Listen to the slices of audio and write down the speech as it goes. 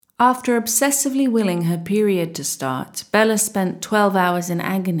After obsessively willing her period to start, Bella spent 12 hours in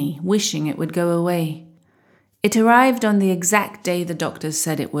agony, wishing it would go away. It arrived on the exact day the doctors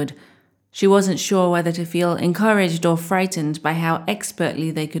said it would. She wasn't sure whether to feel encouraged or frightened by how expertly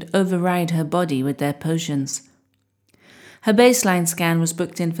they could override her body with their potions. Her baseline scan was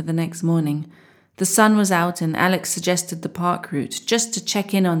booked in for the next morning. The sun was out and Alex suggested the park route just to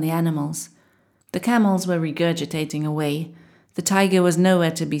check in on the animals. The camels were regurgitating away. The tiger was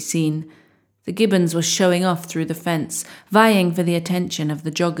nowhere to be seen. The gibbons were showing off through the fence, vying for the attention of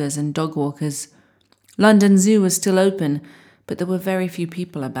the joggers and dog walkers. London Zoo was still open, but there were very few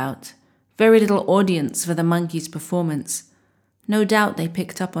people about. Very little audience for the monkeys' performance. No doubt they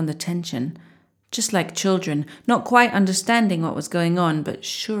picked up on the tension. Just like children, not quite understanding what was going on, but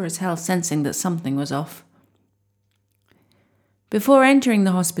sure as hell sensing that something was off. Before entering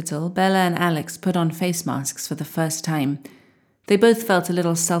the hospital, Bella and Alex put on face masks for the first time. They both felt a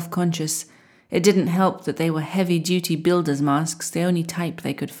little self-conscious. It didn't help that they were heavy-duty builder's masks, the only type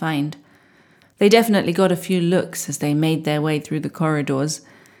they could find. They definitely got a few looks as they made their way through the corridors.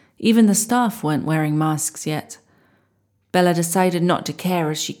 Even the staff weren't wearing masks yet. Bella decided not to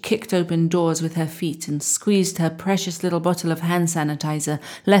care as she kicked open doors with her feet and squeezed her precious little bottle of hand sanitizer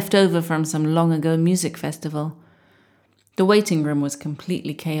left over from some long-ago music festival. The waiting room was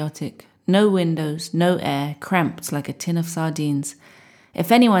completely chaotic. No windows, no air, cramped like a tin of sardines.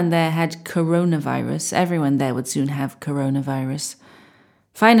 If anyone there had coronavirus, everyone there would soon have coronavirus.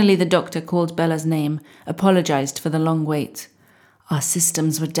 Finally, the doctor called Bella's name, apologized for the long wait. Our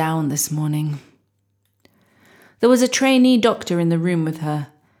systems were down this morning. There was a trainee doctor in the room with her.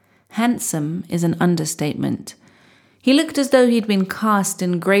 Handsome is an understatement. He looked as though he'd been cast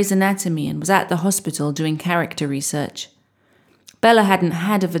in Grey's Anatomy and was at the hospital doing character research. Bella hadn't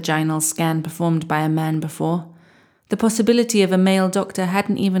had a vaginal scan performed by a man before. The possibility of a male doctor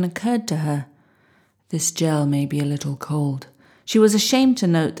hadn't even occurred to her. This gel may be a little cold. She was ashamed to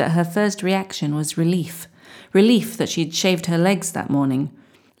note that her first reaction was relief. Relief that she'd shaved her legs that morning.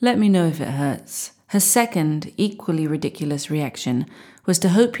 Let me know if it hurts. Her second, equally ridiculous reaction was to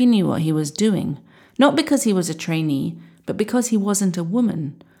hope he knew what he was doing. Not because he was a trainee, but because he wasn't a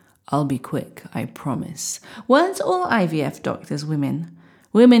woman. I'll be quick, I promise. Weren't all IVF doctors women?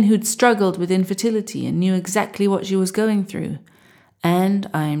 Women who'd struggled with infertility and knew exactly what she was going through. And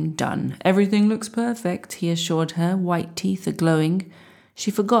I'm done. Everything looks perfect, he assured her, white teeth a-glowing.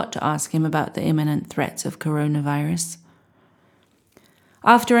 She forgot to ask him about the imminent threat of coronavirus.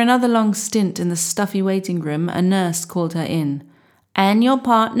 After another long stint in the stuffy waiting room, a nurse called her in. And your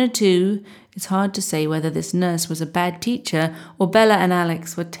partner too. It's hard to say whether this nurse was a bad teacher or Bella and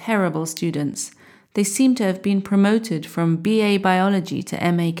Alex were terrible students. They seemed to have been promoted from BA Biology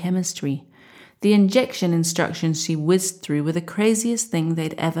to MA Chemistry. The injection instructions she whizzed through were the craziest thing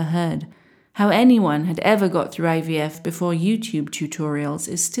they'd ever heard. How anyone had ever got through IVF before YouTube tutorials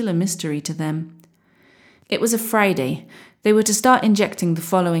is still a mystery to them. It was a Friday. They were to start injecting the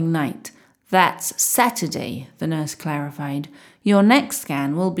following night. That's Saturday, the nurse clarified. Your next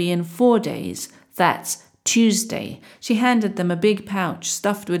scan will be in 4 days. That's Tuesday. She handed them a big pouch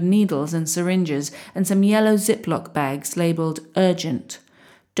stuffed with needles and syringes and some yellow Ziploc bags labelled urgent.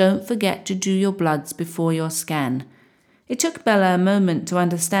 Don't forget to do your bloods before your scan. It took Bella a moment to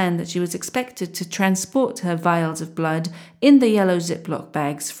understand that she was expected to transport her vials of blood in the yellow Ziploc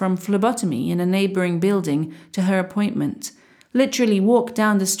bags from phlebotomy in a neighbouring building to her appointment. Literally walk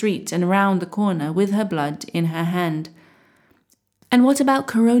down the street and round the corner with her blood in her hand. And what about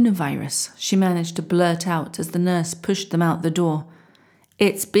coronavirus? She managed to blurt out as the nurse pushed them out the door.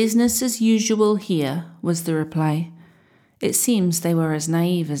 It's business as usual here, was the reply. It seems they were as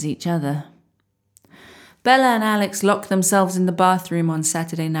naive as each other. Bella and Alex locked themselves in the bathroom on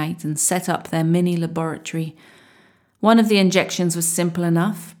Saturday night and set up their mini laboratory. One of the injections was simple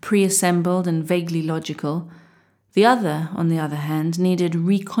enough, pre-assembled and vaguely logical. The other, on the other hand, needed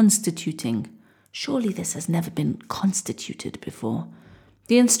reconstituting. Surely this has never been constituted before.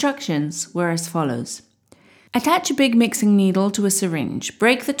 The instructions were as follows. Attach a big mixing needle to a syringe.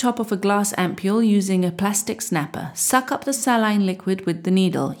 Break the top of a glass ampule using a plastic snapper. Suck up the saline liquid with the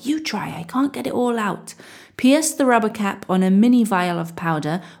needle. You try, I can't get it all out. Pierce the rubber cap on a mini vial of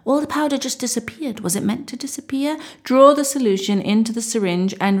powder. All the powder just disappeared. Was it meant to disappear? Draw the solution into the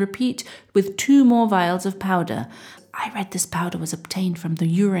syringe and repeat with 2 more vials of powder. I read this powder was obtained from the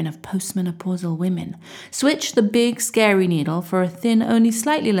urine of postmenopausal women. Switch the big, scary needle for a thin, only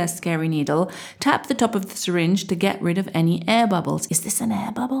slightly less scary needle. Tap the top of the syringe to get rid of any air bubbles. Is this an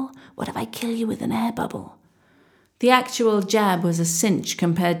air bubble? What if I kill you with an air bubble? The actual jab was a cinch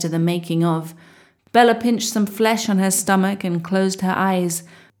compared to the making of. Bella pinched some flesh on her stomach and closed her eyes.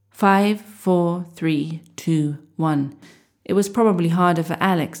 5, 4, 3, 2, 1. It was probably harder for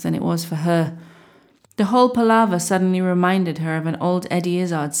Alex than it was for her. The whole palaver suddenly reminded her of an old Eddie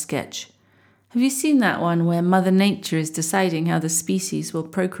Izzard sketch. Have you seen that one where Mother Nature is deciding how the species will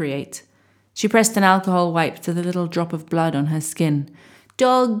procreate? She pressed an alcohol wipe to the little drop of blood on her skin.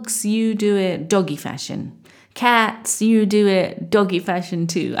 Dogs, you do it doggy fashion. Cats, you do it doggy fashion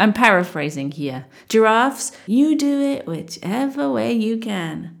too. I'm paraphrasing here. Giraffes, you do it whichever way you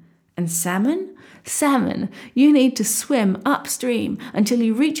can. And salmon? Salmon, you need to swim upstream until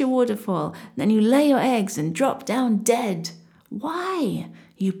you reach a waterfall. Then you lay your eggs and drop down dead. Why?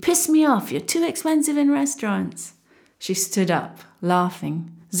 You piss me off. You're too expensive in restaurants. She stood up,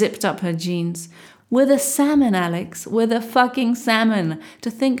 laughing, zipped up her jeans. We're the salmon, Alex. We're the fucking salmon.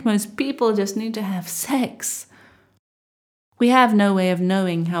 To think most people just need to have sex. We have no way of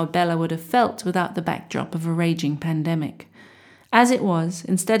knowing how Bella would have felt without the backdrop of a raging pandemic. As it was,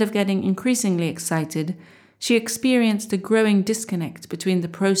 instead of getting increasingly excited, she experienced a growing disconnect between the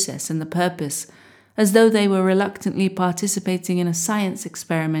process and the purpose, as though they were reluctantly participating in a science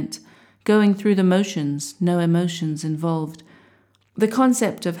experiment, going through the motions, no emotions involved. The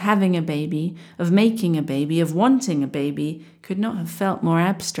concept of having a baby, of making a baby, of wanting a baby, could not have felt more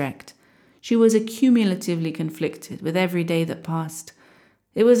abstract. She was accumulatively conflicted with every day that passed.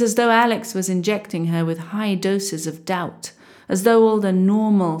 It was as though Alex was injecting her with high doses of doubt, as though all the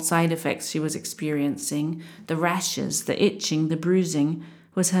normal side effects she was experiencing, the rashes, the itching, the bruising,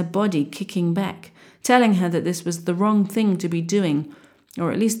 was her body kicking back, telling her that this was the wrong thing to be doing,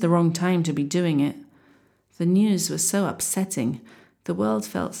 or at least the wrong time to be doing it. The news was so upsetting. The world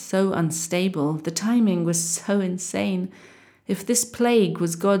felt so unstable. The timing was so insane. If this plague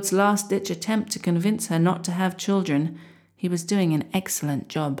was God's last-ditch attempt to convince her not to have children, he was doing an excellent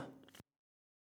job.